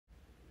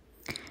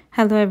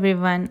Hello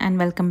everyone and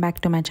welcome back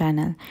to my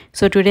channel.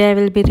 So today I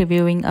will be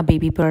reviewing a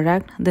baby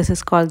product. This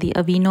is called the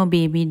Aveeno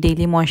Baby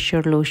Daily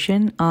Moisture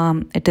Lotion.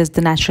 It is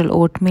the natural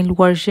oatmeal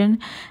version,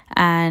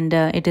 and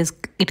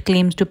it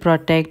claims to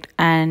protect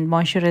and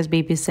moisturize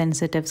baby's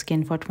sensitive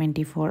skin for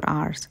 24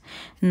 hours.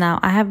 Now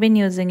I have been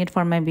using it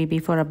for my baby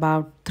for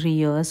about 3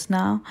 years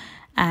now,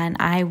 and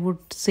I would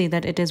say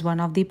that it is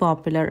one of the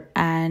popular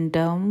and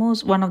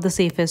most one of the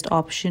safest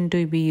option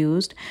to be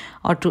used,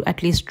 or to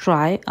at least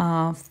try,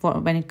 for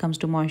when it comes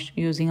to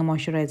using a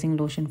moisturizing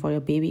lotion for your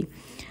baby.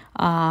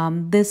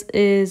 This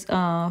is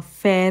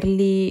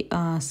fairly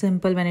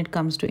simple when it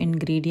comes to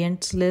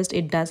ingredients list.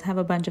 It does have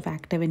a bunch of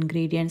active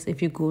ingredients if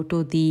you go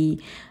to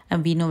the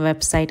Aveeno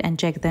website and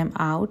check them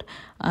out.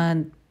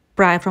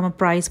 From a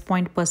price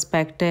point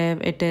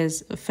perspective, it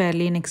is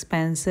fairly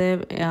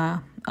inexpensive.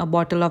 A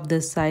bottle of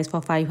this size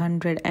for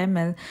 500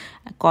 ml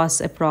costs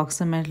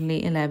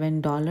approximately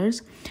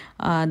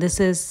 $11.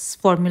 This is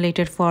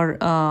formulated for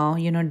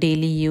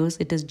daily use.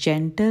 It is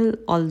gentle,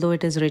 although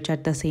it is rich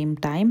at the same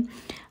time,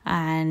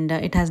 and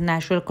it has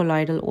natural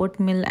colloidal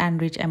oatmeal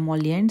and rich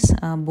emollients,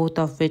 both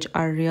of which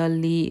are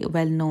really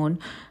well known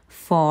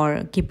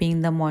for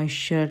keeping the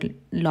moisture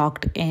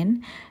locked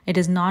in. It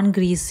is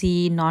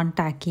non-greasy,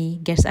 non-tacky,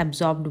 gets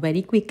absorbed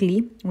very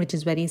quickly, which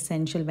is very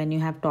essential when you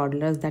have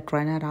toddlers that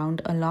run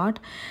around a lot.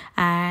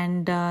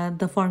 And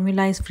the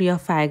formula is free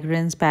of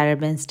fragrance,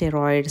 parabens,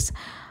 steroids,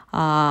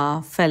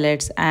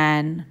 phthalates,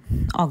 and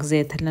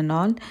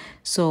oxyethanol.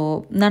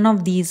 So none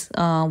of these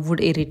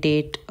would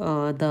irritate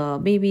the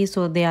baby,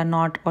 so they are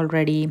not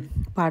already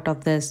part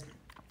of this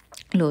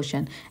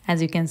lotion.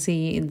 As you can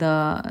see,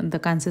 the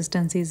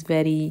consistency is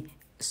very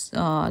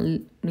semi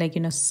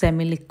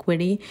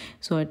liquidy,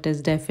 so it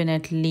is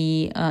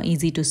definitely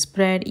easy to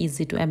spread,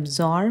 easy to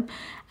absorb,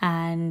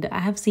 and I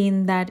have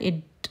seen that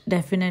it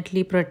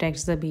definitely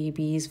protects the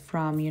babies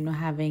from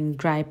having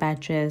dry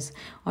patches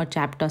or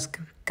chapped or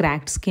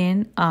cracked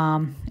skin.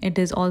 It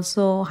is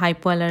also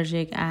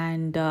hypoallergic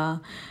and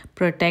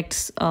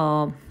protects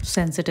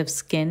sensitive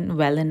skin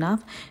well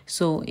enough.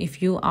 So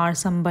if you are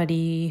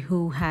somebody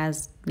who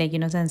has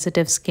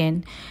sensitive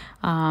skin,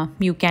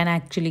 you can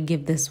actually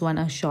give this one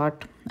a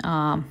shot,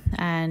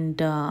 and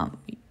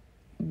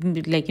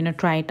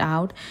try it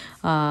out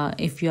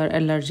if you are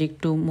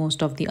allergic to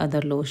most of the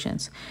other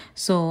lotions.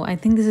 So I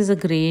think this is a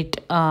great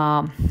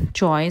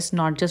choice,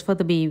 not just for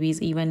the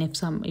babies. Even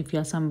if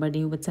you're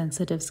somebody with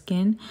sensitive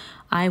skin,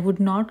 I would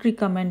not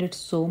recommend it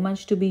so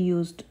much to be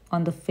used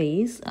on the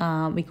face,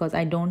 because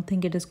I don't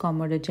think it is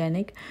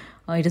comedogenic.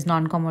 It is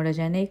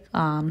non-comedogenic.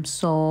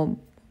 So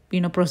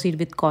proceed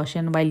with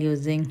caution while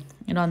using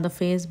it on the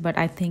face, but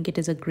I think it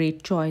is a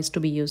great choice to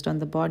be used on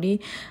the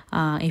body,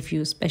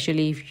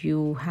 especially if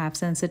you have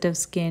sensitive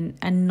skin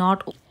and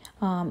not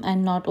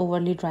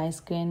overly dry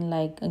skin.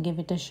 Give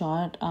it a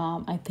shot.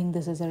 I think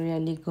this is a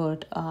really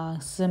good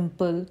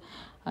simple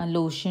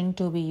lotion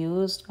to be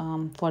used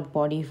for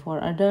body for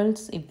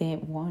adults if they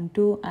want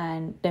to,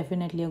 and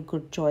definitely a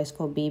good choice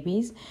for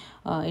babies.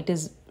 It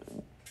is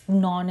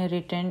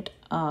non-irritant,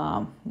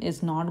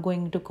 is not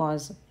going to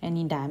cause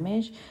any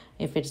damage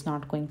if it's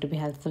not going to be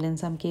helpful in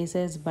some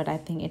cases, but I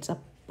think it's a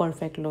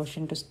perfect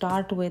lotion to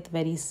start with,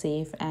 very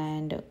safe,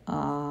 and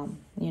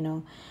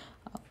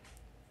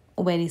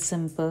very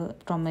simple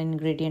from an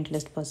ingredient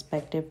list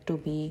perspective to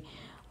be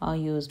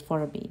used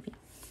for a baby.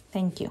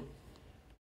 Thank you.